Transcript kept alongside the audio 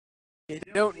You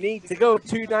don't need to go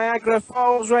to Niagara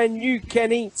Falls when you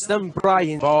can eat some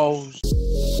Brian balls.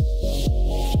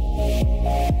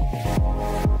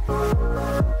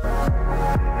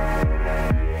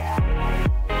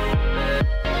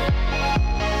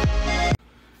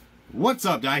 What's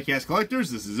up, Diecast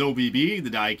collectors? This is OBB, the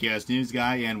Diecast News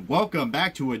Guy, and welcome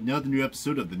back to another new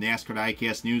episode of the NASCAR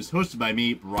Diecast News, hosted by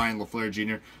me, Ryan LaFleur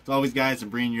Jr. As always, guys, I'm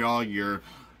bringing you all your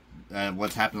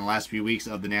what's happened in the last few weeks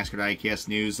of the NASCAR Diecast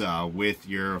News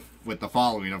with the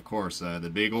following, of course, the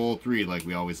big old three, like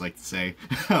we always like to say.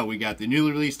 We got the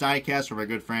newly released diecast from our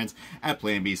good friends at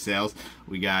Plan B Sales.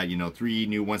 We got, three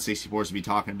new 164s to be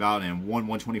talking about and one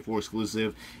 124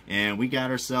 exclusive. And we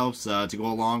got ourselves, to go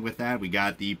along with that, we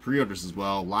got the pre-orders as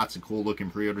well. Lots of cool looking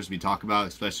pre-orders to be talking about,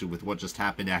 especially with what just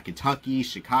happened at Kentucky,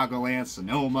 Chicagoland,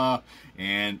 Sonoma,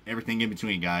 and everything in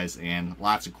between, guys. And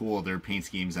lots of cool other paint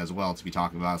schemes as well to be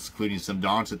talking about, including some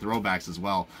Daunted throwbacks as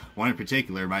well. One in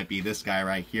particular might be this guy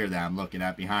right here that I'm looking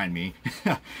at behind me.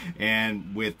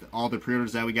 And with all the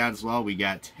pre-orders that we got as well, we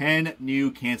got 10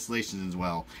 new cancellations as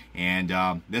well.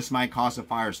 And this might cause a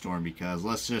firestorm, because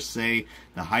let's just say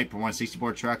the hype for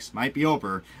 164 trucks might be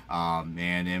over,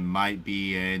 and it might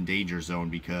be in danger zone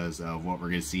because of what we're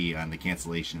going to see on the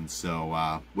cancellations.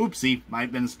 So, whoopsie, might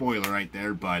have been a spoiler right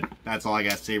there, but that's all I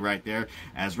got to say right there,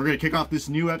 as we're going to kick off this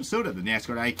new episode of the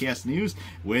NASCAR Diecast News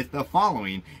with the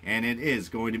following, and it is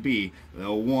going to be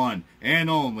the one and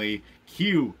only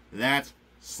Cue That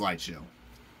Slideshow.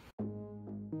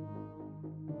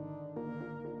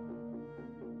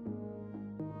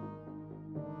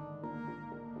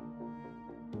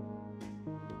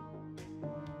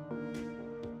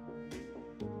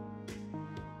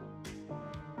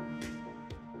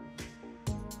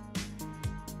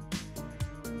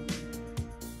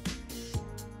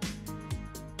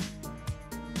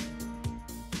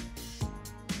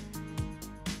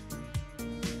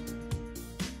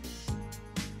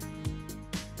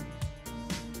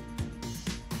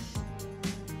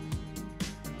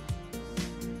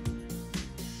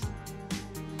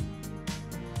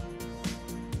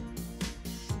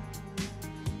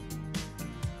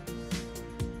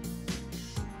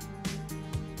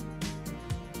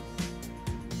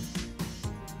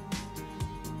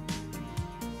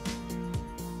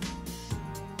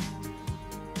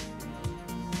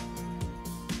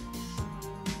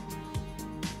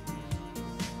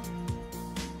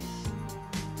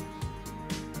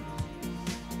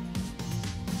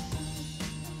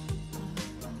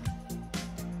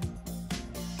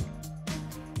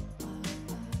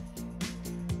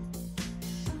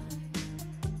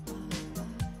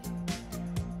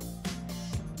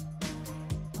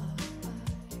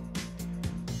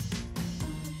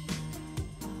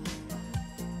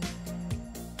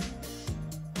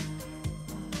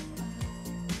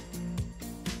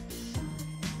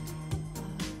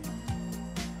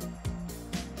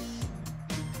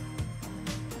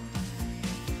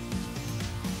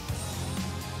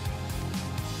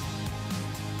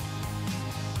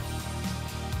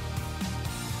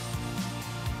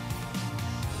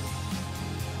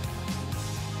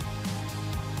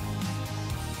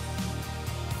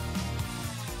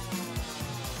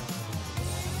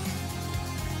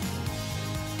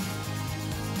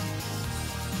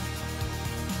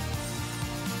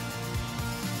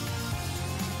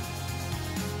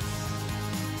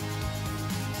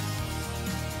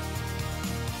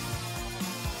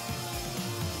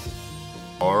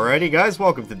 Alrighty, guys,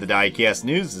 welcome to the Diecast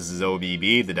News. This is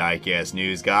OBB, the Diecast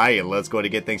News Guy, and let's go to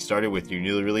get things started with your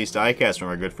newly released diecast from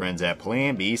our good friends at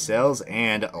Plan B Sales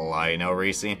and Lionel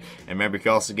Racing. And remember, you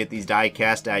can also get these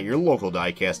diecast at your local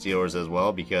diecast dealers as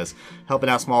well, because helping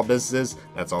out small businesses,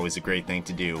 that's always a great thing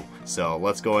to do. So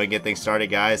let's go and get things started,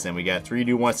 guys, and we got three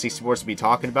new 164s to be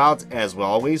talking about. As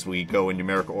always, we go in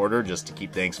numerical order just to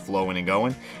keep things flowing and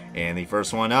going. And the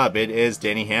first one up, it is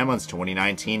Denny Hamlin's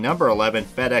 2019 number 11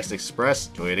 FedEx Express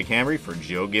Toyota Camry for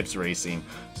Joe Gibbs Racing.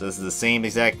 So this is the same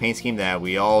exact paint scheme that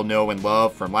we all know and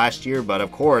love from last year, but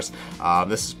of course,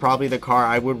 this is probably the car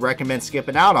I would recommend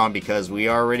skipping out on, because we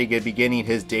are already going to be getting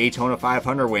his Daytona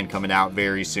 500 win coming out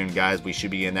very soon, guys. We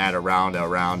should be in that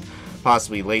around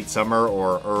possibly late summer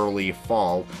or early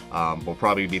fall. We'll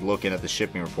probably be looking at the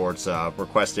shipping reports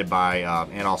requested by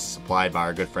and also supplied by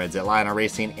our good friends at Lionel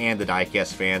Racing and the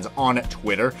Diecast fans on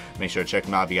Twitter. Make sure to check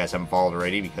them out if you guys haven't followed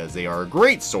already, because they are a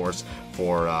great source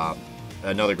for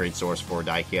another great source for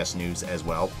diecast news as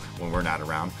well when we're not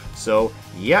around. So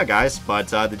yeah, guys, but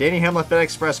the Denny Hamlin FedEx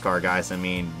Express car, guys, I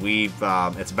mean,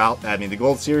 the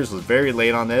Gold Series was very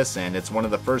late on this, and it's one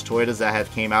of the first Toyotas that have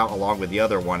came out along with the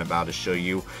other one about to show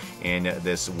you in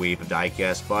this wave of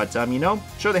diecast. But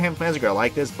sure, the Hamlin fans are gonna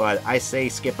like this, but I say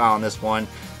skip out on this one.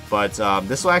 But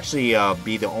this will actually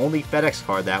be the only FedEx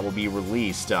car that will be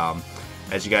released.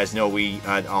 As you guys know,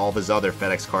 all of his other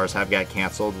FedEx cars have got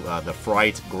canceled. The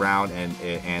Fright, Ground,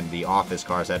 and the Office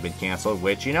cars have been canceled,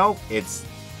 which, you know,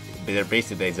 they're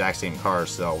basically the exact same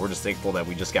cars, so we're just thankful that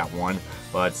we just got one.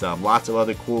 But lots of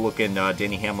other cool looking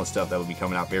Denny Hamlin stuff that will be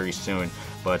coming out very soon.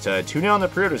 But tune in on the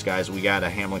pre-orders, guys. We got a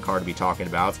Hamlin car to be talking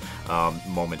about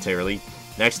momentarily.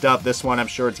 Next up, this one I'm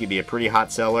sure it's going to be a pretty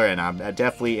hot seller, and I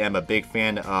definitely am a big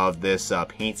fan of this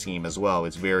paint scheme as well.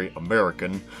 It's very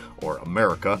American, or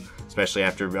America, especially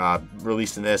after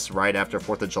releasing this right after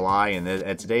 4th of July,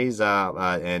 and today's,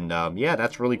 yeah,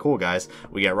 that's really cool, guys.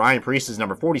 We got Ryan Preece's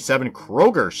number 47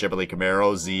 Kroger Chevrolet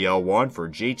Camaro ZL1 for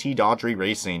JT Daughtry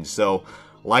Racing. So,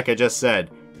 like I just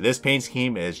said, this paint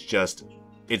scheme is just,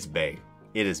 it's bae.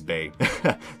 It is bae.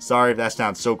 Sorry if that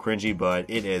sounds so cringy, but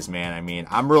it is, man. I mean,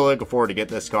 I'm really looking forward to get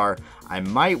this car. I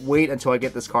might wait until I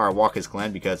get this car at Watkins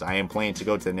Glen because I am planning to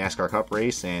go to the NASCAR Cup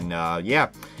race, and yeah,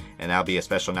 and that'll be a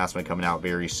special announcement coming out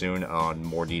very soon on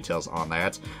more details on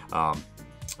that.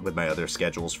 With my other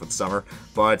schedules for the summer.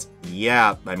 But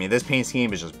yeah, I mean, this paint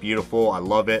scheme is just beautiful. I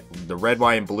love it. The red,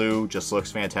 white, and blue just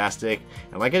looks fantastic.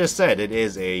 And like I just said, it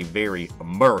is a very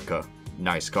America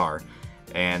nice car.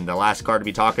 And the last car to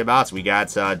be talking about, so we got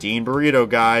Dean Burrito,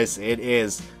 guys. It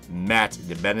is Matt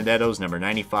DiBenedetto's number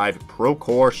 95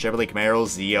 Procore Chevrolet Camaro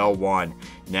ZL1.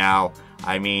 Now,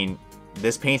 I mean,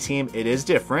 this paint scheme, it is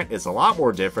different. It's a lot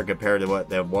more different compared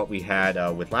to what we had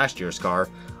with last year's car.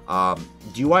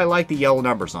 Do I like the yellow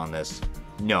numbers on this?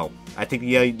 No. I think the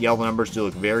yellow numbers do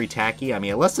look very tacky. I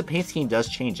mean, unless the paint scheme does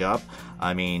change up.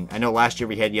 I mean, I know last year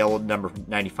we had yellow number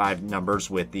 95 numbers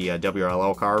with the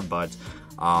WRLL car, but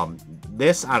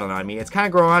this, I don't know. I mean, it's kind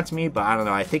of growing on to me, but I don't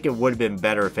know. I think it would have been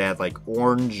better if it had like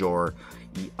orange or,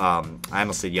 I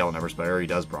almost said yellow numbers, but it already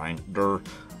does, Brian.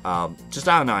 Just,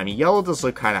 I don't know. I mean, yellow does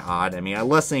look kind of odd. I mean,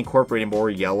 unless they incorporated more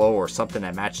yellow or something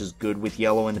that matches good with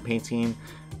yellow in the paint scheme,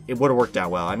 it would have worked out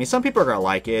well. I mean, some people are going to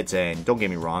like it, and don't get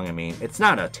me wrong. I mean, it's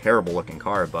not a terrible looking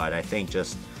car, but I think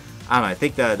just, I don't know, I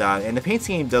think that, and the paint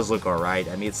scheme does look alright.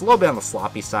 I mean, it's a little bit on the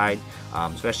sloppy side,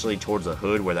 especially towards the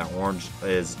hood where that orange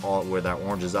is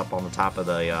up on the top of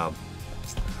the,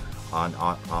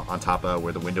 on top of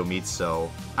where the window meets.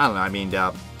 So, I don't know, I mean,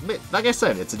 like I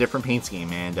said, it's a different paint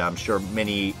scheme, and I'm sure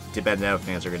many DiBenedetto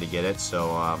fans are going to get it.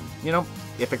 So, you know,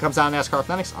 if it comes out in NASCAR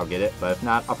Athletics, I'll get it, but if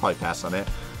not, I'll probably pass on it.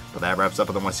 But that wraps up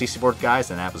with the 164th,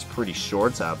 guys, and that was pretty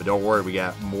short. But don't worry, we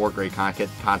got more great content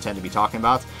to be talking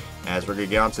about as we're going to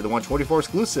get on to the 124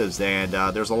 exclusives. And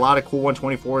there's a lot of cool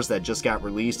 124s that just got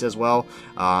released as well.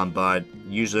 But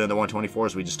usually in the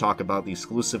 124s, we just talk about the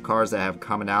exclusive cars that have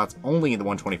coming out only in the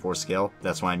 124 scale.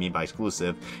 That's what I mean by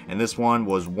exclusive. And this one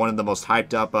was one of the most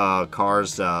hyped up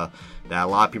cars that a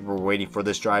lot of people were waiting for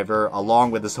this driver,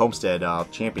 along with this Homestead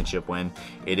Championship win.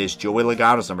 It is Joey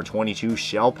Logano's number 22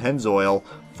 Shell Pennzoil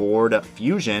Ford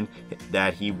Fusion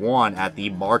that he won at the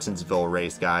Martinsville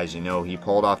race, guys. You know, he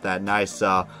pulled off that nice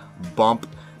bump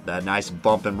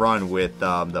and run with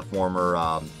the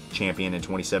former champion in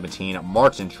 2017,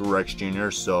 Martin Truex Jr.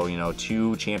 So, you know,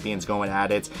 two champions going at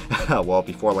it. Well,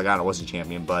 before Logano was a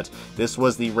champion, but this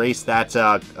was the race that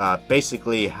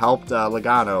basically helped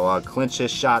Logano clinch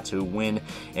his shot to win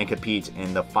and compete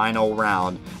in the final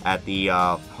round at the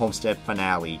Homestead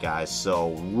finale, guys.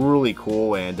 So, really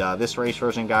cool. And this race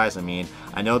version, guys, I mean,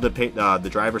 I know the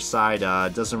driver's side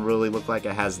doesn't really look like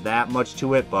it has that much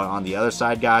to it, but on the other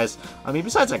side, guys, I mean,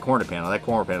 besides that corner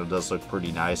panel does look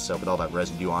pretty nice with all that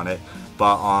residue on it.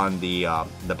 But on the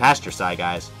passenger side,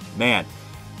 guys, man,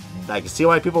 I can see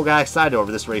why people got excited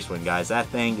over this race win, guys. That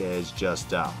thing is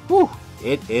just, whew,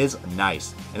 it is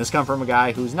nice. And this comes from a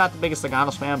guy who's not the biggest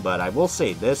Logano's fan, but I will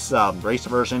say this race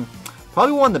version,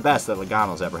 probably one of the best that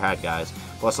Logano's ever had, guys.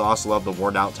 Plus, I also love the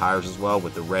worn out tires as well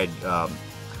with the red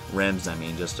rims. I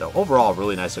mean, just overall,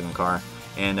 really nice looking car.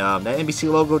 And that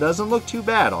NBC logo doesn't look too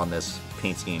bad on this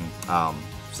paint scheme,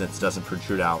 since it doesn't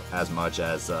protrude out as much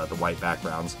as the white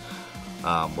backgrounds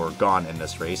were gone in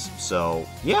this race. So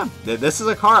yeah, this is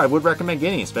a car I would recommend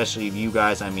getting, especially if you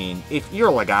guys, I mean, if you're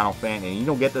a Logano fan and you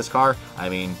don't get this car, I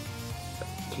mean,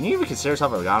 can you even consider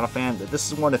yourself a Logano fan?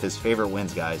 This is one of his favorite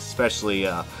wins, guys, especially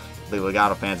the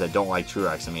Logano fans that don't like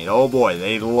Truex. I mean, oh boy,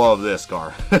 they love this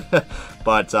car.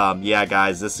 But yeah,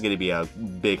 guys, this is going to be a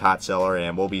big hot seller,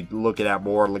 and we'll be looking at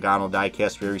more Logano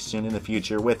diecast very soon in the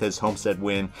future with his Homestead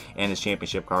win and his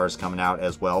championship cars coming out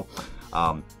as well.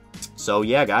 So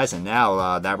yeah, guys, and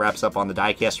now that wraps up on the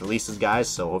diecast releases, guys.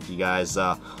 So hope you guys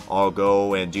all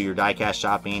go and do your diecast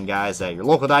shopping, guys, at your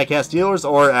local diecast dealers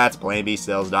or at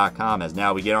planbsales.com. As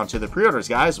now we get on to the pre-orders,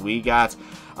 guys. We got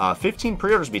 15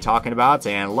 pre-orders to be talking about,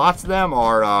 and lots of them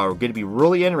are going to be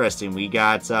really interesting. We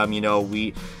got,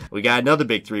 we got another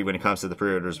big three when it comes to the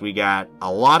pre-orders. We got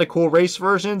a lot of cool race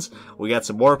versions. We got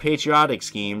some more patriotic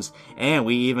schemes, and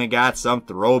we even got some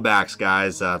throwbacks,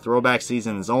 guys. Throwback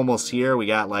season is almost here. We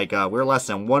got like we're less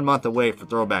than 1 month away for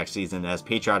throwback season, as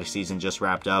patriotic season just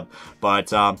wrapped up.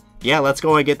 But yeah, let's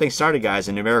go and get things started, guys,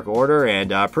 in numerical order,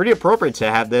 and pretty appropriate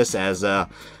to have this as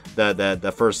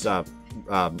the first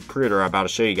pre-order I'm about to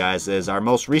show you guys is our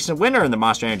most recent winner in the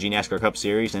Monster Energy NASCAR Cup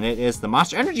Series, and it is the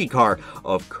Monster Energy car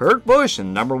of Kurt Busch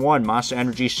and #1 Monster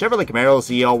Energy Chevrolet Camaro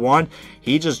ZL1.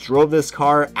 He just drove this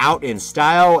car out in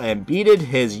style and beated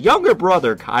his younger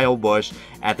brother Kyle Busch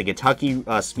at the Kentucky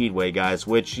Speedway, guys,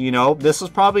 which, you know, this was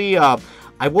probably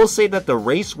I will say that the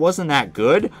race wasn't that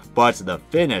good, but the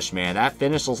finish, man, that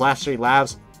finish, those last 3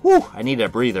 laps, whew, I needed a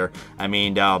breather. I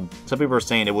mean, some people are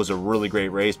saying it was a really great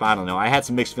race, but I don't know. I had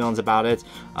some mixed feelings about it.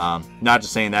 Not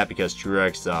just saying that because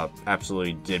Truex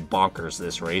absolutely did bonkers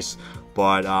this race,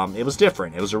 but it was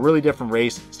different. It was a really different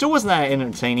race. Still wasn't that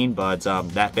entertaining, but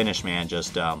that finish, man,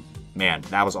 just... man,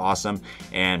 that was awesome,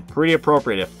 and pretty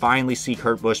appropriate to finally see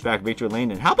Kurt Busch back in Victory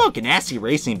Lane. And how about Ganassi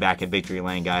Racing back in Victory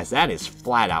Lane, guys? That is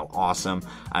flat out awesome.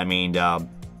 I mean,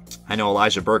 I know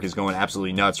Elijah Burke is going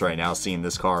absolutely nuts right now seeing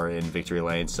this car in Victory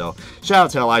Lane. So shout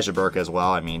out to Elijah Burke as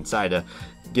well. I mean, decided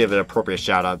to give an appropriate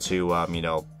shout out to, you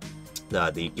know,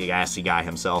 the Ganassi guy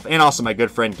himself, and also my good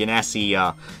friend Ganassi,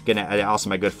 also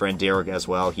my good friend Derek as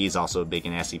well. He's also a big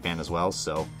Ganassi fan as well,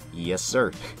 so yes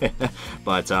sir.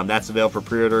 But that's available for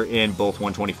pre-order in both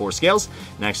 124 scales.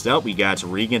 Next up, we got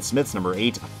Regan Smith's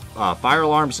 #8 Fire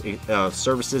Alarms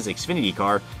Services Xfinity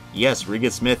car. Yes,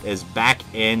 Regan Smith is back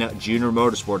in Junior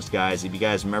Motorsports, guys. If you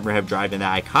guys remember him driving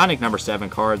that iconic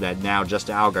 #7 car that now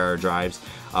Justin Allgaier drives,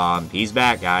 he's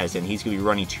back, guys, and he's going to be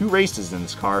running 2 races in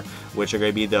this car, which are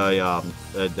going to be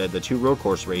the 2 road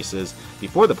course races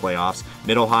before the playoffs,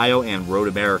 Mid-Ohio and Road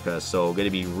America. So going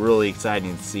to be really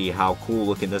exciting to see how cool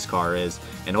looking this car is,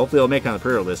 and hopefully it'll make it on the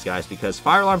pre-order list, guys, because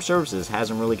Fire Alarm Services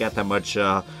hasn't really got that much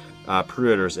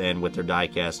pre-orders in with their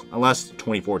diecast, unless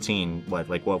 2014,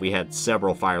 what we had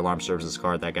several Fire Alarm Services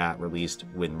cars that got released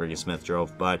when Regan Smith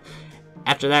drove. But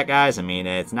after that, guys, I mean,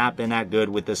 it's not been that good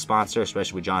with this sponsor,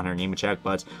 especially with John Hunter Nemechek,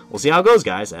 but we'll see how it goes,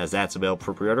 guys, as that's available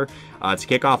for pre-order. To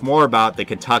kick off more about the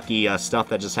Kentucky stuff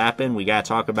that just happened, we got to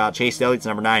talk about Chase Elliott's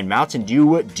 #9 Mountain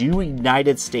Dew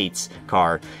United States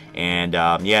car. And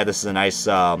yeah, this is a nice,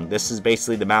 this is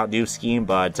basically the Mountain Dew scheme,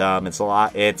 but it's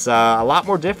a lot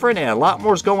more different, and a lot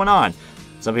more is going on.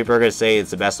 Some people are going to say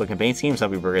it's the best looking paint scheme. Some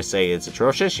people are going to say it's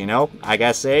atrocious. You know, I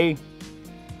got to say,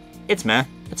 it's meh.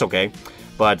 It's okay.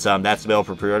 But that's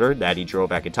available for pre-order that he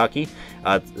drove at Kentucky.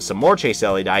 Some more Chase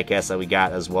Elliott diecasts that we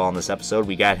got as well in this episode.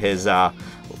 We got his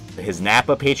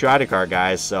Napa Patriotic car,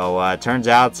 guys. So it turns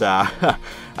out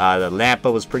the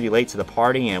Napa was pretty late to the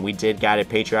party, and we did got a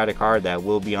Patriotic car that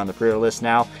will be on the pre-order list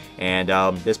now. And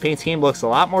this paint scheme looks a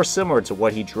lot more similar to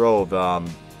what he drove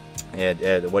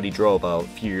what he drove a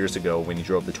few years ago when he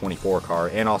drove the 24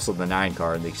 car and also the 9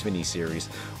 car in the Xfinity Series,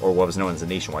 or what was known as the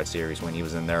Nationwide Series when he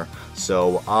was in there.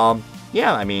 So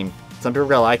yeah, I mean, some people are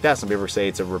gonna like that. Some people say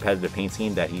it's a repetitive paint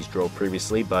scheme that he's drove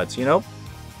previously, but you know,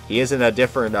 he is in a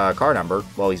different car number.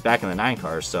 Well, he's back in the 9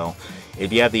 cars, so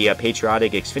if you have the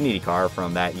Patriotic Xfinity car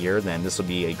from that year, then this will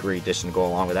be a great addition to go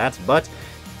along with that. But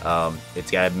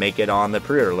it's got to make it on the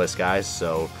pre-order list, guys,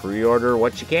 so pre-order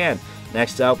what you can.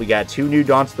 Next up, we got 2 new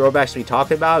Don's throwbacks we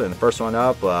talked about, and the first one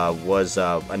up was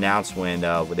announced when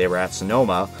they were at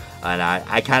Sonoma. And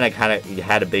I kind of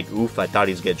had a big oof. I thought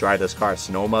he was going to drive this car at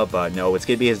Sonoma, but no, it's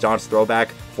going to be his Don's throwback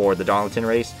for the Darlington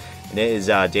race. And it is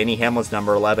Danny Hamlin's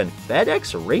 #11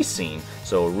 FedEx Racing.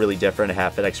 So really different to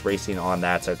have FedEx Racing on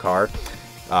that car.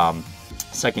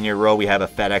 Second year row, we have a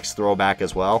FedEx throwback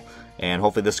as well. And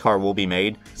hopefully this car will be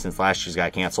made since last year's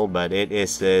got canceled. But it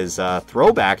is his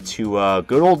throwback to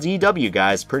good old DW,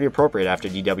 guys. Pretty appropriate after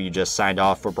DW just signed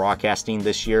off for broadcasting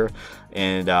this year.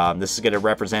 And this is going to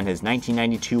represent his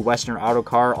 1992 Western Auto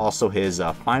car, also his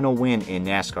final win in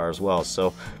NASCAR as well.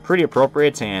 So pretty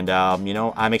appropriate, and you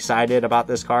know, I'm excited about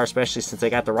this car, especially since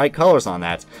they got the right colors on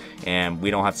that. And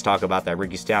we don't have to talk about that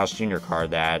Ricky Stenhouse Jr. car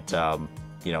that,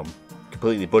 you know,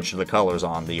 completely butchered the colors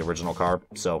on the original car.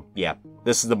 So yeah,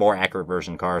 this is the more accurate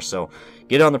version car. So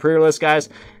get on the pre-order list, guys.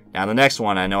 Now the next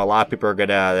one, I know a lot of people are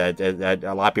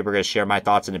gonna share my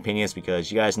thoughts and opinions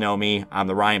because you guys know me. I'm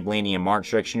the Ryan Blaney and Martin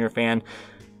Truex Jr. fan.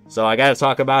 So I got to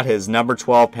talk about his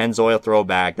 #12 Pennzoil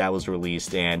throwback that was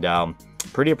released, and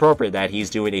pretty appropriate that he's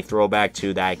doing a throwback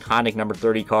to the iconic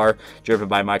 #30 car driven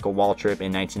by Michael Waltrip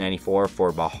in 1994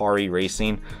 for Bahari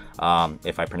Racing,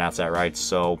 if I pronounce that right.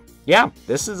 So yeah,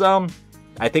 this is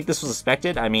I think this was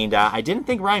expected. I mean, I didn't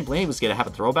think Ryan Blaney was going to have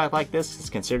a throwback like this,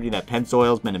 considering that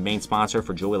Pennzoil's been a main sponsor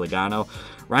for Joey Logano.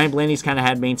 Ryan Blaney's kind of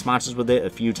had main sponsors with it a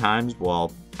few times.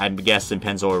 Well, I'm guessing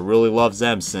Pennzoil really loves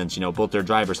them since, you know, both their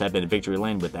drivers have been in victory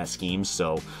lane with that scheme.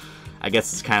 So I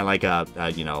guess it's kind of like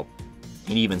a you know,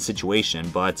 an even situation.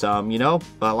 But, you know,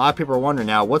 a lot of people are wondering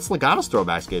now, what's Logano's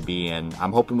throwbacks going to be? And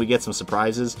I'm hoping we get some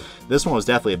surprises. This one was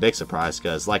definitely a big surprise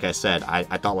because, like I said, I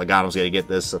thought Logano was going to get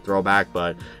this a throwback.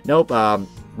 But nope,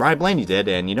 Ryan Blaney did.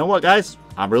 And you know what, guys?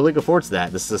 I'm really looking forward to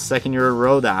that. This is the second year in a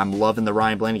row that I'm loving the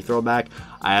Ryan Blaney throwback.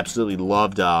 I absolutely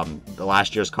loved the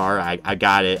last year's car. I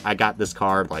got it. I got this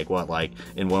car like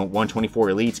in 124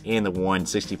 Elites and the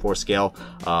 164 scale.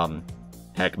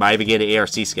 Heck, might even get an ARC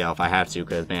scale if I have to,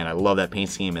 because, man, I love that paint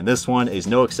scheme. And this one is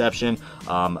no exception.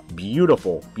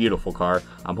 Beautiful, beautiful car.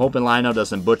 I'm hoping Lionel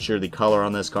doesn't butcher the color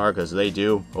on this car, because they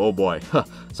do. Oh, boy.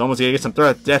 Someone's going to get some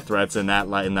death threats in that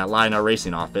Lionel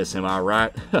Racing office. Am I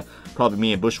right? Probably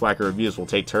me and Bushwhacker Reviews will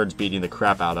take turns beating the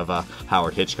crap out of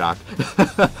Howard Hitchcock.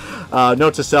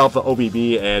 Note to self,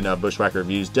 OBB and Bushwhacker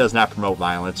Reviews does not promote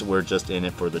violence. We're just in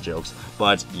it for the jokes.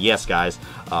 But, yes, guys.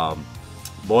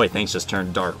 Boy, things just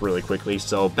turned dark really quickly.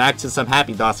 So back to some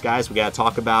happy thoughts, guys. We got to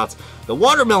talk about the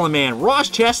Watermelon Man,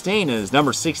 Ross Chastain, and his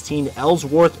number 16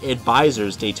 Ellsworth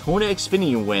Advisors Daytona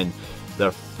Xfinity win.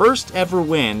 The first ever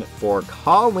win for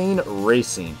Colleen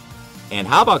Racing. And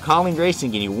how about Colleen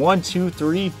Racing getting 1, 2,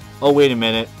 3? Oh, wait a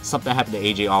minute. Something happened to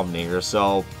AJ Allmendinger.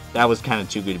 So that was kind of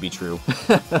too good to be true.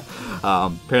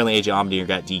 Apparently AJ Allmendinger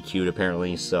got DQ'd,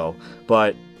 apparently. So,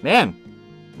 but, man,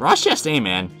 Ross Chastain,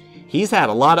 man. He's had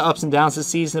a lot of ups and downs this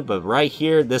season, but right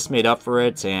here, this made up for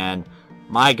it. And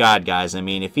my God, guys, I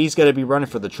mean, if he's going to be running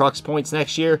for the Trucks points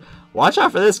next year, watch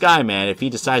out for this guy, man. If he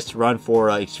decides to run for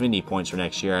Xfinity points for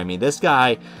next year, I mean, this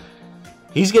guy,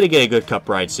 he's going to get a good Cup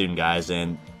ride soon, guys.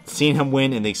 And seeing him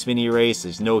win in the Xfinity race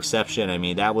is no exception. I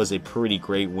mean, that was a pretty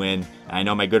great win. I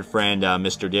know my good friend,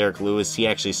 Mr. Derek Lewis, he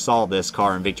actually saw this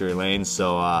car in victory lane.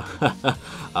 So,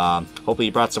 hopefully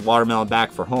he brought some watermelon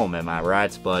back for home, am I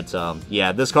right? But,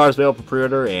 yeah, this car is available for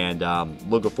pre-order, and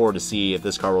looking forward to see if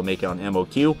this car will make it on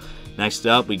MOQ. Next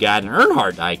up, we got an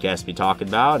Earnhardt diecast to be talking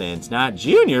about, and it's not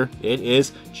Junior, it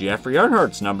is Jeffrey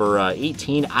Earnhardt's number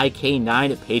 18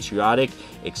 IK9 Patriotic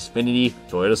Xfinity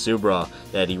Toyota Supra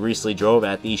that he recently drove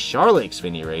at the Charlotte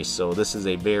Xfinity race. So this is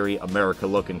a very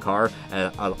America-looking car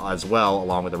as well,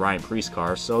 along with the Ryan Preece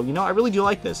car. So, you know, I really do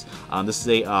like this. This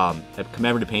is a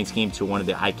commemorative paint scheme to one of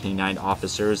the IK9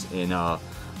 officers in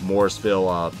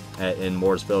Morrisville,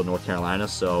 North Carolina.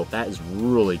 So that is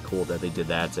really cool that they did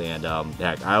that. And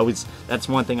heck, that's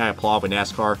one thing I applaud with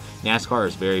NASCAR. NASCAR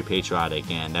is very patriotic,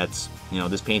 and that's, you know,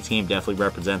 this paint scheme definitely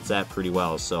represents that pretty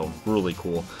well. So really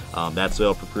cool. That's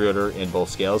available for pre-order in both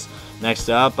scales. Next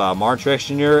up, Martin Truex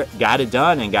Jr. got it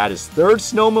done and got his third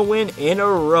Sonoma win in a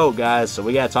row, guys. So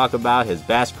we got to talk about his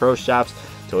Bass Pro Shops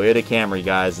Toyota Camry,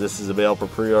 guys. This is available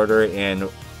for pre-order in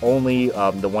only the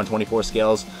 124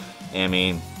 scales. I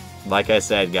mean, like I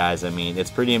said, guys, I mean,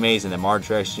 it's pretty amazing that Martin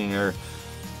Truex Jr.,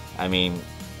 I mean,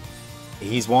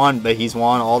 he's won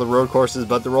all the road courses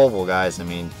but the Roval, guys. I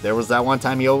mean, there was that one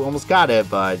time he almost got it,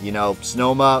 but, you know,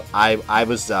 Sonoma,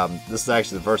 this is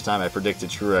actually the first time I predicted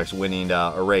Truex winning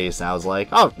a race, and I was like,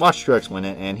 oh, watch Truex win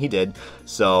it, and he did.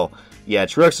 So, yeah,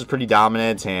 Truex was pretty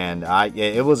dominant, and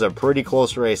it was a pretty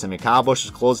close race. I mean, Kyle Busch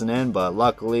was closing in, but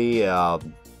luckily,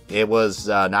 it was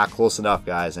not close enough,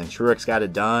 guys, and Truex got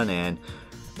it done. And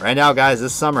right now, guys,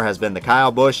 this summer has been the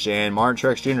Kyle Busch and Martin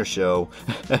Truex Jr. show.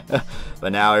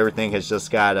 But now everything has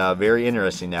just got very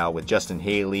interesting now with Justin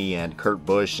Haley and Kurt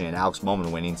Busch and Alex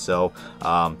Bowman winning. So,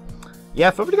 yeah,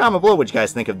 feel free to comment below what you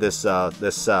guys think of this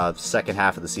second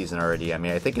half of the season already. I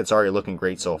mean, I think it's already looking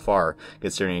great so far,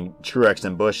 considering Truex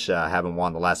and Busch haven't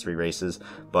won the last 3 races.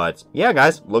 But, yeah,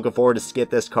 guys, looking forward to get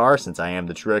this car since I am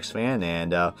the Truex fan,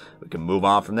 and we can move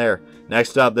on from there.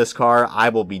 Next up, this car, I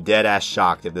will be dead-ass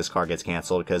shocked if this car gets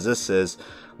canceled, because this is,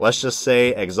 let's just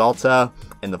say, Exalta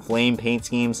and the Flame paint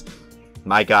schemes.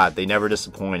 My God, they never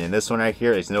disappoint. And this one right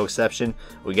here is no exception.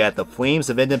 We got the Flames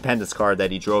of Independence car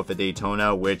that he drove at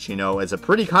Daytona, which, you know, is a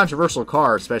pretty controversial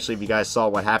car, especially if you guys saw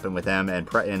what happened with him and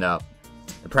the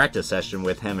practice session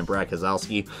with him and Brad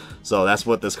Keselowski. So that's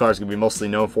what this car is going to be mostly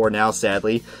known for now,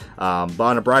 sadly. But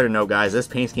on a brighter note, guys, this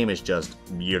paint scheme is just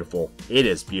beautiful. It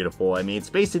is beautiful. I mean,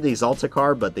 it's basically the Exalta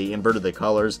car, but they inverted the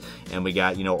colors, and we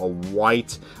got, you know, a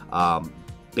white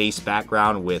base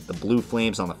background with the blue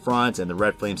flames on the front and the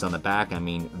red flames on the back. I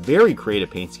mean, very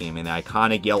creative paint scheme, and the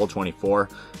iconic yellow 24.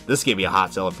 This is going to be a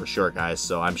hot seller for sure, guys,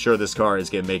 so I'm sure this car is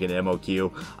going to make an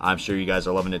MOQ. I'm sure you guys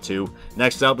are loving it too.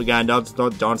 Next up, we got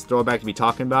Don's throwback to be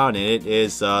talking about, and it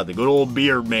is the good old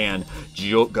beard man,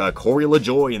 Corey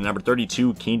LaJoie, in the number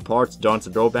 32 Keen Parts Don's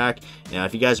throwback. Now,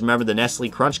 if you guys remember the Nestle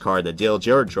Crunch car that Dale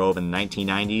Jarrett drove in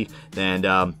 1990,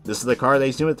 then this is the car that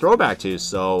he's doing a throwback to.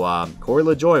 So Corey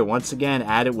LaJoie once again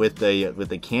added with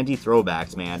the candy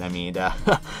throwbacks, man. I mean,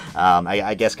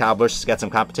 I guess Kyle Busch has got some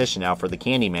competition now for the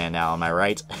Candy Man now. Am I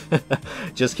right?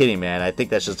 Just kidding, man. I think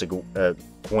that's just a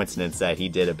coincidence that he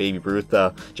did a Baby Ruth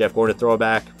Jeff Gordon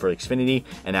throwback for Xfinity,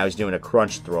 and now he's doing a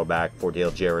Crunch throwback for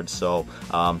Dale Jarrett. So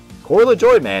Corey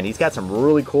LaJoie, man, he's got some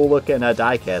really cool looking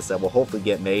die-casts that will hopefully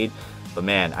get made. But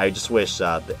man, I just wish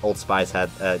the Old Spice had.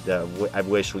 I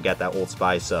wish we got that Old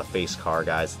Spice face car,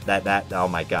 guys. That oh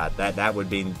my god, that would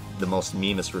be the most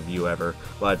meanest review ever.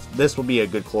 But this will be a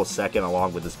good close second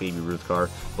along with this Baby Ruth car.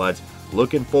 But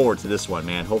looking forward to this one,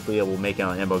 man. Hopefully it will make it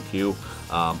on MOQ,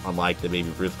 unlike the Baby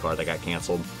Ruth car that got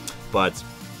canceled. But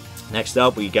next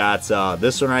up, we got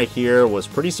this one right here. Was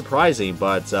pretty surprising,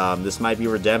 but this might be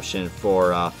redemption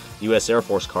for U.S. Air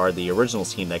Force car, the original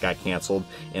team that got canceled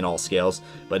in all scales.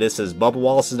 But this is Bubba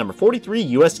Wallace's number 43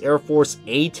 U.S. Air Force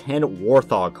A10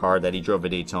 Warthog car that he drove at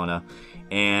Daytona.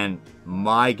 And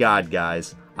my god,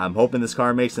 guys, I'm hoping this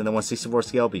car makes it in the 164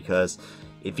 scale, because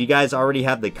if you guys already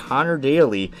have the Connor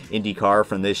Daly Indy car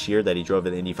from this year that he drove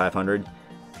at the Indy 500,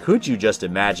 could you just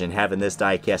imagine having this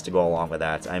die-cast to go along with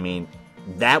that? I mean,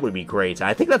 that would be great.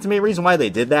 I think that's the main reason why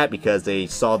they did that, because they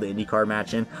saw the IndyCar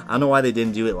match in. I don't know why they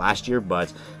didn't do it last year,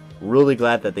 but really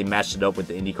glad that they matched it up with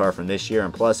the IndyCar from this year.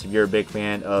 And plus, if you're a big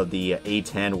fan of the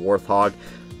A10 Warthog,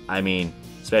 I mean,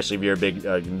 especially if you're a big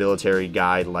military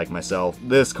guy like myself,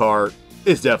 this car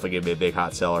is definitely going to be a big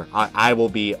hot seller. I will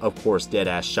be, of course,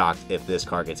 dead-ass shocked if this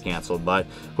car gets canceled. But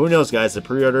who knows, guys? The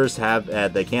pre-orders have,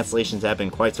 the cancellations have been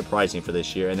quite surprising for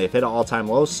this year, and they've hit an all-time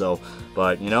low. So,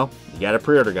 but, you know, you got to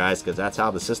pre-order, guys, because that's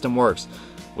how the system works.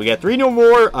 We got three new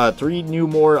more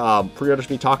pre-orders to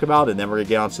be talked about, and then we're going to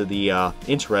get on to the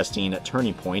interesting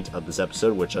turning point of this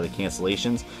episode, which are the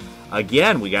cancellations.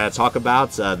 Again, we got to talk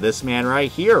about this man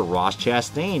right here, Ross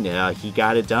Chastain. He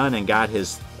got it done and got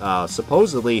his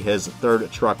supposedly his third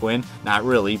truck win. Not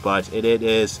really, but it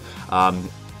is.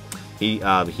 He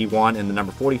won in the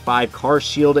number 45 Car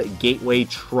Shield Gateway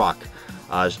truck,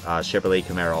 Chevrolet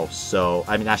Camaro. So,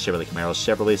 I mean, not Chevrolet Camaro,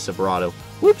 Chevrolet Silverado.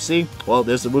 Whoopsie. Well,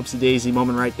 there's a whoopsie daisy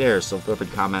moment right there. So feel free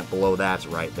to comment below that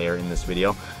right there in this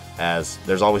video, as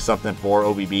there's always something for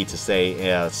OBB to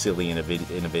say silly in a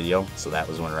video. So that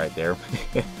was one right there.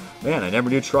 Man, I never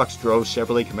knew trucks drove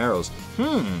Chevrolet Camaros.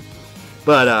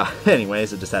 But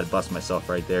anyways, I just had to bust myself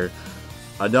right there.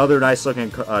 Another nice looking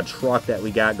truck that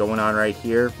we got going on right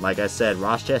here. Like I said,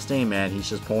 Ross Chastain, man, he's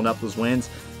just pulling up those wins.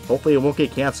 Hopefully it won't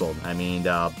get canceled. I mean,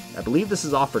 I believe this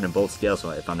is offered in both scales,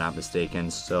 if I'm not mistaken.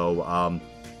 So,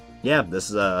 yeah, this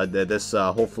is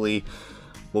hopefully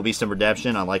will be some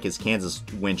redemption, unlike his Kansas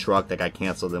win truck that got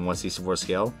canceled in 164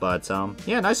 scale. But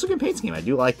yeah, nice looking paint scheme. I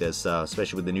do like this,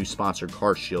 especially with the new sponsored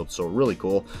car shield. So really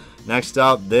cool. Next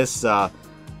up, this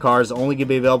car is only going to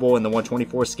be available in the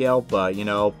 124 scale, but you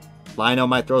know, Lionel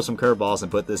might throw some curveballs and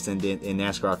put this in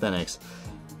NASCAR Authentics.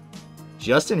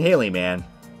 Justin Haley, man,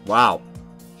 wow,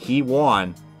 he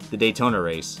won the Daytona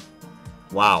race.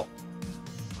 Wow.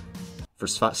 For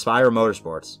Spire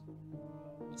Motorsports.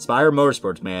 Spire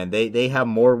Motorsports, man, they have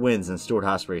more wins than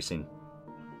Stewart-Haas Racing.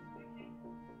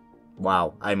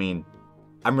 Wow, I mean,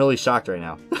 I'm really shocked right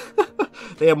now.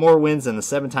 They have more wins than the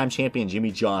 7-time champion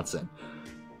Jimmy Johnson.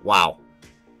 Wow.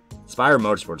 Spire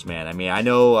Motorsports, man. I mean, I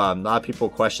know a lot of people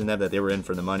question them, that they were in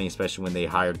for the money, especially when they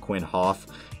hired Quinn Hoff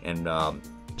and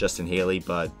Justin Haley.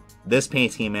 But this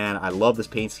paint scheme, man, I love this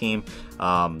paint scheme.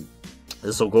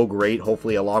 This will go great,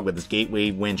 hopefully, along with this Gateway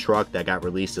Win truck that got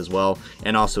released as well,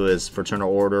 and also his Fraternal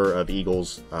Order of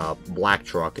Eagles black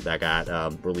truck that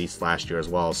got released last year as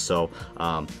well. So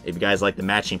if you guys like the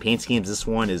matching paint schemes, this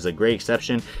one is a great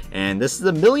exception. And this is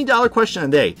the $1 million question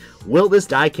of the day. Will this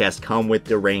diecast come with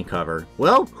the rain cover?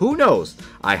 Well, who knows?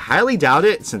 I highly doubt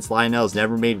it, since Lionel's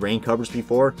never made rain covers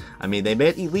before. I mean, they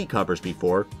made elite covers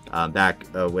before, back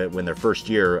when their first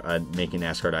year making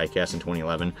NASCAR diecast in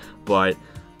 2011, but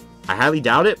I highly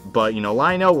doubt it. But, you know,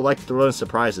 Lionel would like to throw in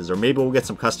surprises, or maybe we'll get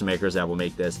some custom makers that will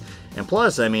make this. And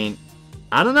plus, I mean,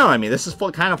 I don't know. I mean, this is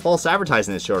kind of false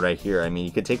advertising, this show right here. I mean,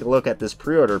 you could take a look at this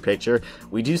pre-order picture.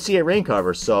 We do see a rain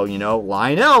cover, so, you know,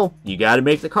 Lionel, you got to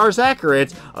make the cars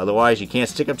accurate. Otherwise, you can't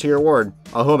stick up to your word.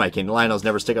 Oh, who am I kidding? Lionel's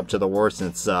never stick up to the word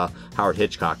since Howard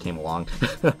Hitchcock came along.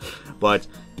 But,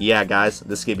 yeah, guys,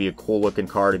 this is going to be a cool-looking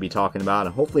car to be talking about,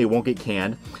 and hopefully it won't get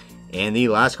canned. And the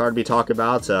last car to be talking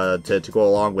about, to go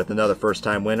along with another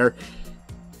first-time winner,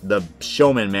 the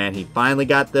showman, man. He finally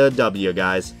got the W,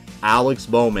 guys. Alex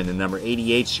Bowman in number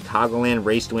 88 Chicagoland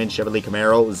Race to Win Chevrolet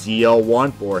Camaro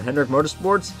ZL1 for Hendrick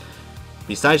Motorsports.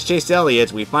 Besides Chase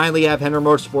Elliott, we finally have Hendrick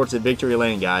Motorsports in victory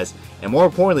lane, guys. And more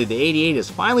importantly, the 88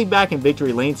 is finally back in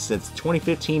victory lane since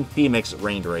 2015 Phoenix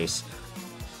rain race.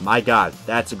 My God,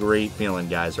 that's a great feeling,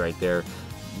 guys, right there.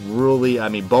 Really, I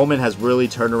mean, Bowman has really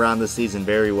turned around this season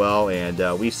very well,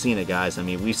 and we've seen it, guys. I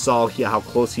mean, we saw how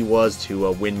close he was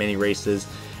to win many races.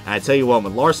 And I tell you what,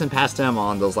 when Larson passed him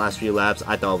on those last few laps,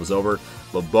 I thought it was over.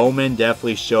 But Bowman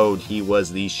definitely showed he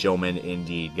was the showman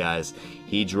indeed, guys.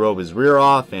 He drove his rear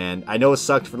off, and I know it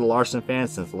sucked for the Larson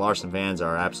fans, since the Larson fans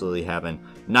are absolutely having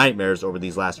nightmares over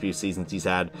these last few seasons he's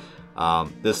had.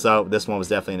 This one was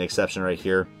definitely an exception right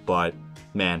here, but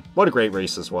man, what a great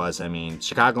race this was. I mean,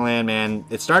 Chicagoland, man,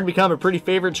 it's starting to become a pretty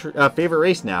favorite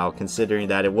race now, considering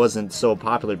that it wasn't so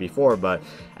popular before. But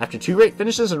after 2 great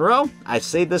finishes in a row, I'd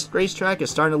say this racetrack is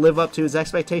starting to live up to its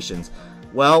expectations.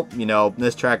 Well, you know,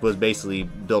 this track was basically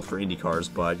built for Indy cars,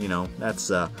 but, you know, that's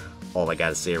all I got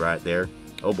to say right there.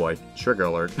 Oh boy, trigger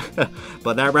alert.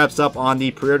 But that wraps up on the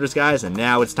pre-orders, guys, and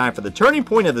now it's time for the turning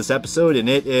point of this episode, and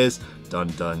it is dun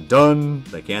dun dun,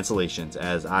 the cancellations,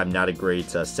 as I'm not a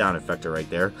great sound effector right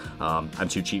there. I'm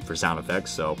too cheap for sound effects,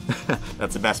 so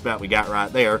that's the best bet we got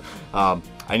right there.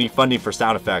 I need funding for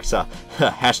sound effects.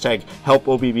 Hashtag help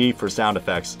OBB for sound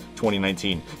effects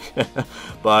 2019.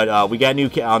 But we got new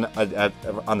on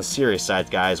the serious side,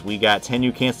 guys. We got 10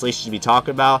 new cancellations to be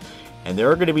talking about, and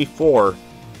there are going to be 4.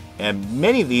 And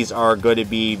many of these are going to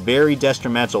be very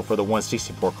detrimental for the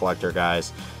 164 collector,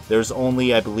 guys. There's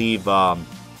only, I believe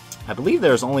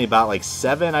there's only about like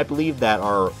 7, I believe, that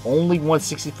are only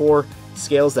 164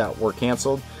 scales that were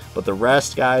canceled. But the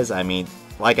rest, guys, I mean,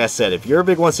 like I said, if you're a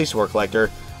big 164 collector,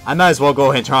 I might as well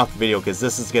go ahead and turn off the video, because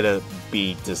this is going to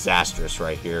be disastrous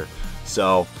right here.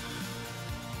 So,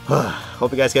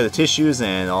 hope you guys got the tissues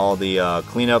and all the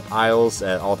cleanup aisles,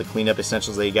 all the cleanup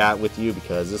essentials that you got with you,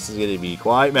 because this is going to be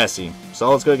quite messy.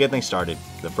 So let's go get things started.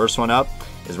 The first one up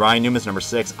is Ryan Newman's number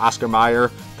 6 Oscar Mayer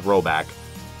Throwback.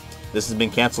 This has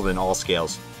been canceled in all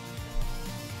scales.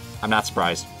 I'm not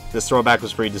surprised. This throwback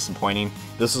was pretty disappointing.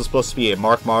 This was supposed to be a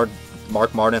Mark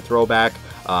Martin throwback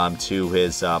to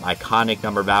his iconic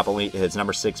number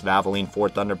 6 Valvoline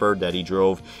Ford Thunderbird that he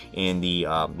drove in the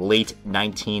late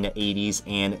 1980s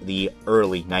and the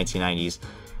early 1990s.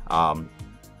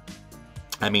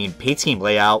 I mean, paint scheme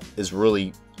layout is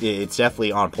really, it's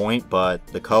definitely on point, but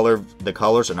the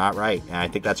colors are not right, and I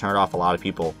think that turned off a lot of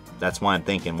people. That's why I'm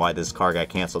thinking why this car got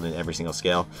canceled in every single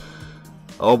scale.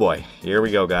 Oh boy, here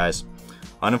we go, guys.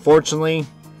 Unfortunately,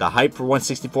 the hype for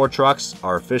 164 trucks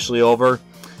are officially over.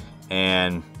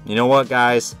 And you know what,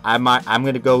 guys? I'm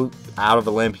going to go out of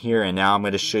a limb here, and now I'm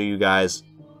going to show you guys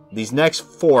these next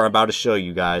 4 I'm about to show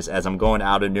you guys as I'm going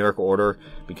out of numerical order,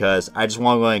 because I just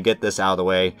want to go ahead and get this out of the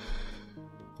way.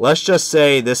 Let's just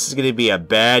say this is going to be a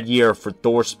bad year for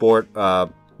Thor Sport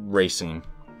racing.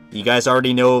 You guys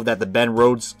already know that the Ben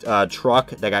Rhodes truck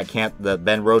that got the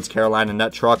Ben Rhodes Carolina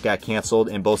Nut truck got canceled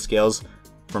in both scales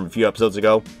from a few episodes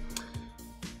ago.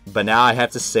 But now I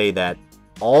have to say that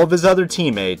all of his other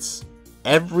teammates,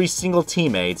 every single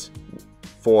teammate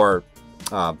for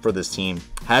this team,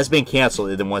 has been canceled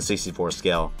in the 164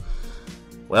 scale.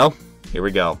 Well, here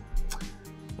we go.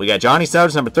 We got Johnny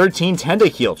Sauter's number 13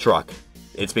 Tendaheel truck.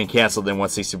 It's been canceled in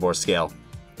 164 scale.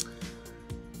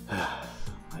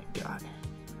 My God.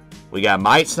 We got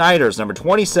Mike Snyder's number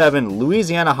 27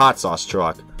 Louisiana Hot Sauce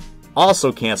truck.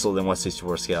 Also canceled in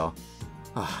 164 scale.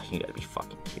 Oh, you gotta be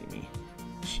fucking kidding me.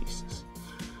 Jesus.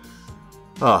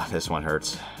 Oh, this one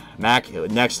hurts.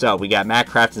 Next up, we got Matt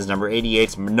Crafton's number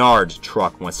 88 Menard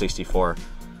truck 164.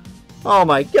 Oh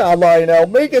my God, Lionel,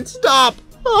 make it stop!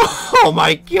 Oh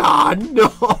my God,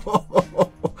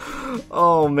 no!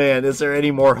 Oh man, is there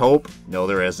any more hope? No,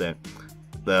 there isn't.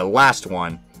 The last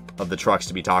one of the trucks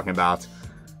to be talking about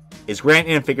is Grant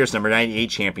Infigur's number 98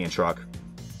 Champion truck.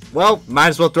 Well, might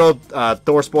as well throw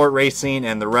Thor Sport Racing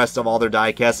and the rest of all their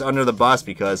diecasts under the bus,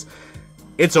 because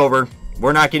it's over.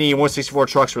 We're not getting any 164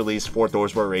 trucks released for Thor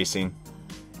Sport Racing.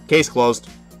 Case closed.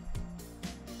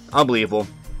 Unbelievable.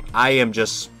 I don't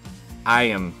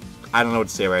know what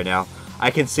to say right now. I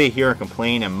can sit here and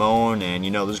complain and moan, and you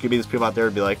know, there's gonna be these people out there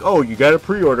to be like, oh, you got a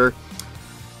pre-order.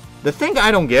 The thing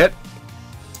I don't get,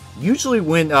 usually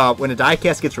when a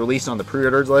diecast gets released on the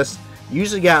pre-orders list, you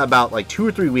usually got about like 2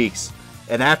 or 3 weeks,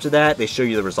 and after that they show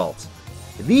you the results.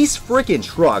 These freaking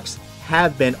trucks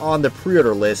have been on the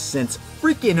pre-order list since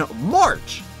freaking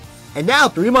March, and now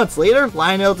 3 months later,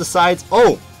 Lionel decides,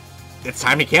 oh, it's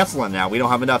time to cancel it now. We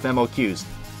don't have enough MOQs.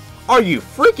 Are you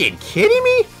freaking kidding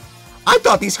me? I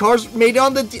thought these cars made it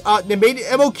on the they made it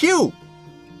MOQ.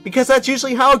 Because that's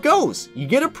usually how it goes. You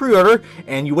get a pre-order,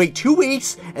 and you wait 2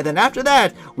 weeks, and then after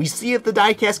that, we see if the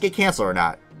diecast get canceled or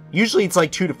not. Usually it's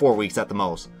like 2 to 4 weeks at the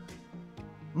most.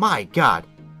 My God.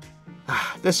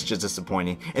 This is just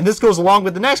disappointing. And this goes along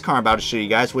with the next car I'm about to show you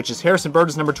guys, which is Harrison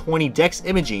Burton's number 20 Dex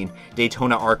Imaging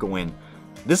Daytona ARCA Win.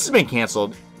 This has been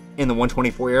canceled in the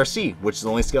 124 ARC, which is the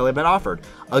only scale they've been offered.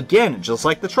 Again, just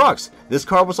like the trucks, this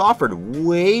car was offered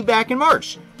way back in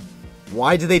March.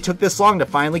 Why did they took this long to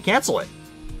finally cancel it?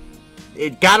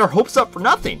 It got our hopes up for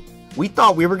nothing. We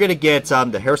thought we were going to get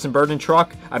the Harrison Burton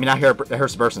truck. I mean, not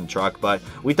Harrison Burton truck, but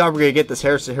we thought we were going to get this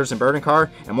Harrison Burton car.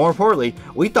 And more importantly,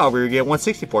 we thought we were going to get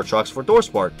 164 trucks for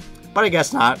ThorSport. But I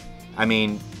guess not. I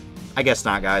mean, I guess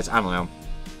not, guys. I don't know.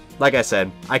 Like I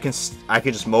said, I could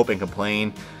just mope and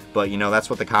complain. But, you know, that's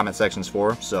what the comment section's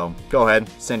for. So, go ahead.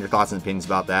 Send your thoughts and opinions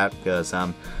about that. Because, I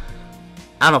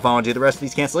don't know if I want to do the rest of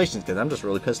these cancellations because I'm just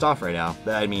really pissed off right now.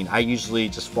 I mean, I usually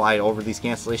just fly over these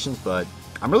cancellations, but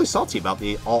I'm really salty about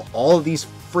all of these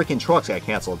freaking trucks got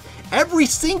canceled. Every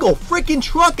single freaking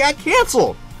truck got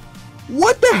canceled.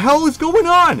 What the hell is going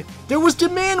on? There was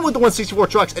demand with the 164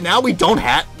 trucks, and now we don't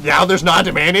have. Now there's not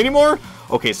demand anymore.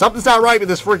 Okay, something's not right with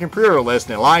this freaking pre-order list,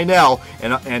 and Lionel,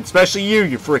 and especially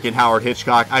you freaking Howard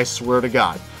Hitchcock. I swear to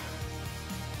God,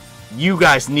 you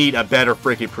guys need a better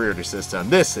freaking pre-order system.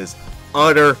 This is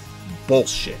utter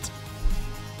bullshit.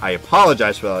 I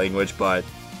apologize for the language, but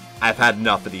I've had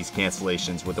enough of these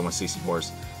cancellations with the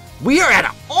 164s. We are at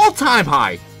an all-time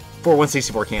high for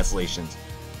 164 cancellations.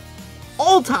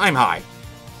 All-time high.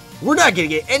 We're not going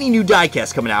to get any new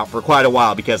diecast coming out for quite a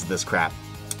while because of this crap.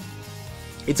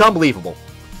 It's unbelievable.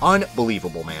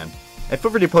 Unbelievable, man. And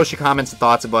feel free to post your comments and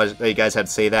thoughts about what you guys had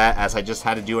to say that, as I just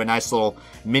had to do a nice little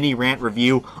mini rant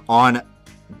review on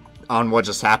what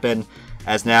just happened.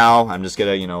 As now, I'm just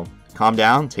going to, you know, calm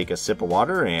down, take a sip of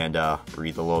water, and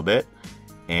breathe a little bit.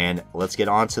 And let's get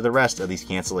on to the rest of these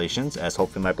cancellations, as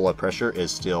hopefully my blood pressure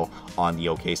is still on the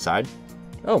okay side.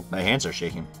 Oh, my hands are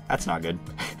shaking. That's not good.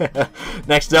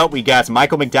 Next up, we got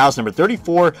Michael McDowell's number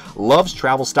 34, Loves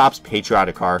Travel Stops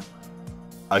Patriotic Car.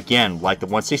 Again, like the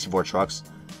 164 trucks.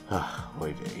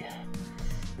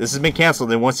 This has been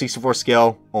canceled in 164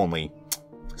 scale only.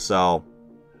 So,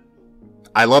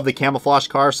 I love the camouflage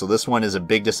car, so this one is a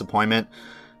big disappointment,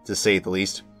 to say the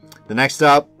least. The next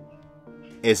up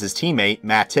is his teammate,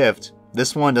 Matt Tifft.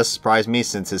 This one does surprise me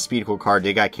since his Speedco car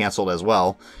did get canceled as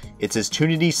well. It's his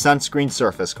Tunity Sunscreen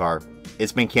Surface car.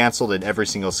 It's been canceled in every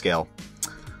single scale.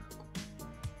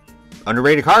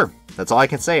 Underrated car. That's all I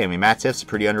can say. I mean, Matt Tiff's a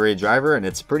pretty underrated driver, and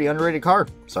it's a pretty underrated car.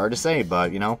 Sorry to say,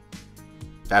 but, you know,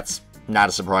 that's not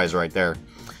a surprise right there.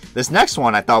 This next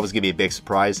one I thought was going to be a big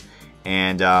surprise.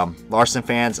 And Larson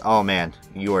fans, oh man,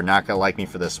 you are not going to like me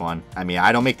for this one. I mean,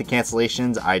 I don't make the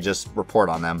cancellations, I just report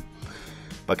on them.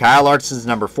 But Kyle Larson's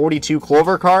number 42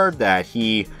 Clover car that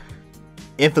he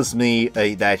infamously,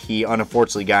 that he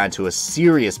unfortunately got into a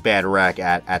serious bad wreck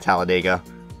at Talladega,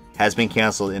 has been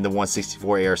canceled in the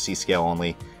 164 ARC scale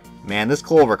only. Man, this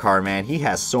Clover car, man, he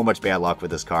has so much bad luck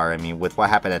with this car. I mean, with what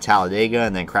happened at Talladega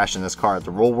and then crashing this car at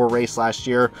the Roll War race last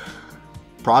year,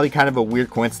 probably kind of a weird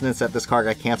coincidence that this car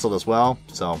got canceled as well.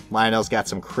 So Lionel's got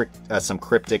some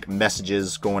cryptic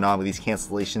messages going on with these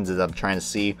cancellations as I'm trying to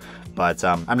see. But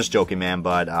I'm just joking, man.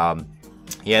 But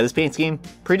yeah, this paint scheme,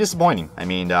 pretty disappointing. I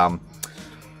mean,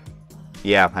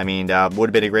 yeah, I mean, would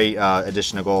have been a great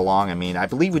addition to go along. I mean, I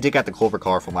believe we did get the Clover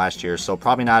car from last year, so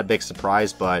probably not a big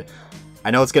surprise. But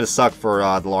I know it's going to suck for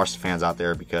the Larson fans out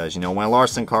there because, you know, when a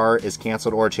Larson car is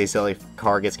canceled or a Chase Elliott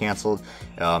car gets canceled,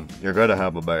 you're going to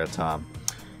have a bad time.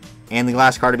 And the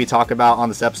last car to be talked about on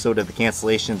this episode of the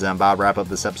cancellations, and I'm about to wrap up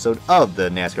this episode of the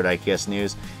NASCAR Diecast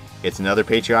News. It's another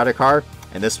patriotic car,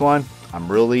 and this one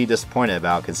I'm really disappointed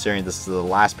about, considering this is the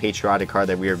last patriotic car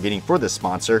that we are getting for this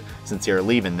sponsor since they are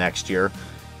leaving next year.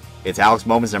 It's Alex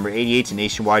Bowman's number 88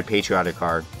 nationwide patriotic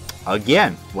car.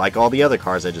 Again, like all the other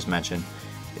cars I just mentioned,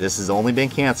 this has only been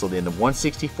canceled in the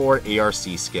 164 ARC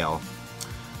scale.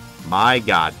 My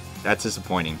God. That's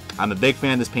disappointing. I'm a big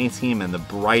fan of this paint scheme, and the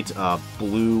bright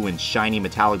blue and shiny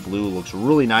metallic blue looks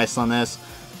really nice on this.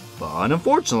 But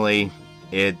unfortunately,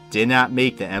 it did not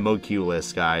make the MOQ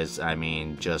list, guys. I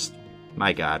mean, just,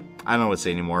 my God. I don't know what to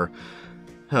say anymore.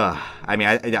 I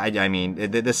mean,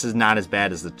 this is not as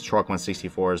bad as the Truck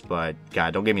 164s, but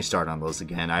God, don't get me started on those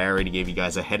again. I already gave you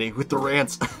guys a headache with the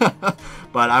rants.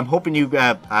 But I'm hoping you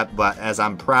got, but as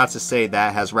I'm proud to say,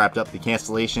 that has wrapped up the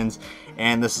cancellations,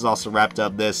 and this has also wrapped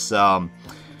up this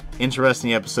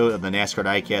interesting episode of the NASCAR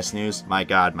Diecast News. My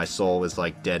God, my soul is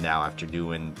like dead now after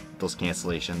doing those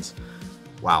cancellations.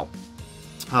 Wow.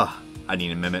 I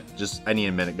need a minute. I need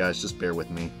a minute, guys. Just bear with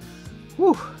me.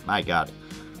 Whew, my God.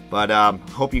 But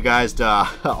hope you guys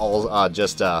all I'm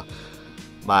just out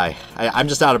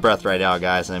of breath right now,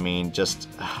 guys. I mean, just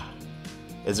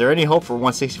is there any hope for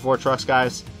 164 trucks,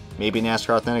 guys? Maybe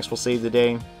NASCAR Authentics will save the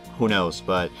day. Who knows?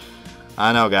 But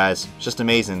I don't know, guys. It's just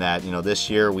amazing that this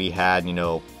year we had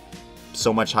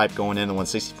so much hype going into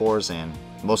 164s, and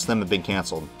most of them have been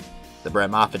canceled. The Brett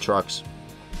Moffitt trucks,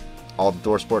 all the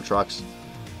Door Sport trucks.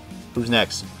 Who's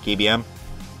next? KBM?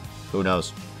 Who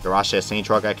knows? The Ross Chastain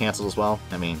truck got canceled as well.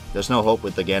 I mean, there's no hope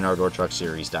with the Ganar Door Truck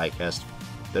Series diecast.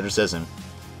 There just isn't.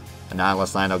 And not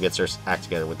unless Lando gets their act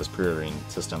together with this pre-ordering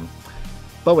system.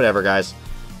 But whatever, guys.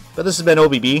 But this has been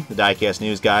OBB, the Diecast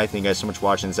News guy. Thank you guys so much for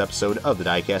watching this episode of the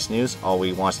Diecast News. All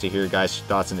we want to hear, guys,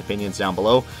 thoughts and opinions down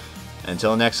below.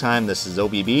 Until next time, this is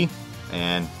OBB.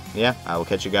 And yeah, I will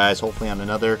catch you guys hopefully on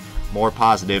another more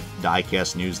positive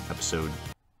Diecast News episode.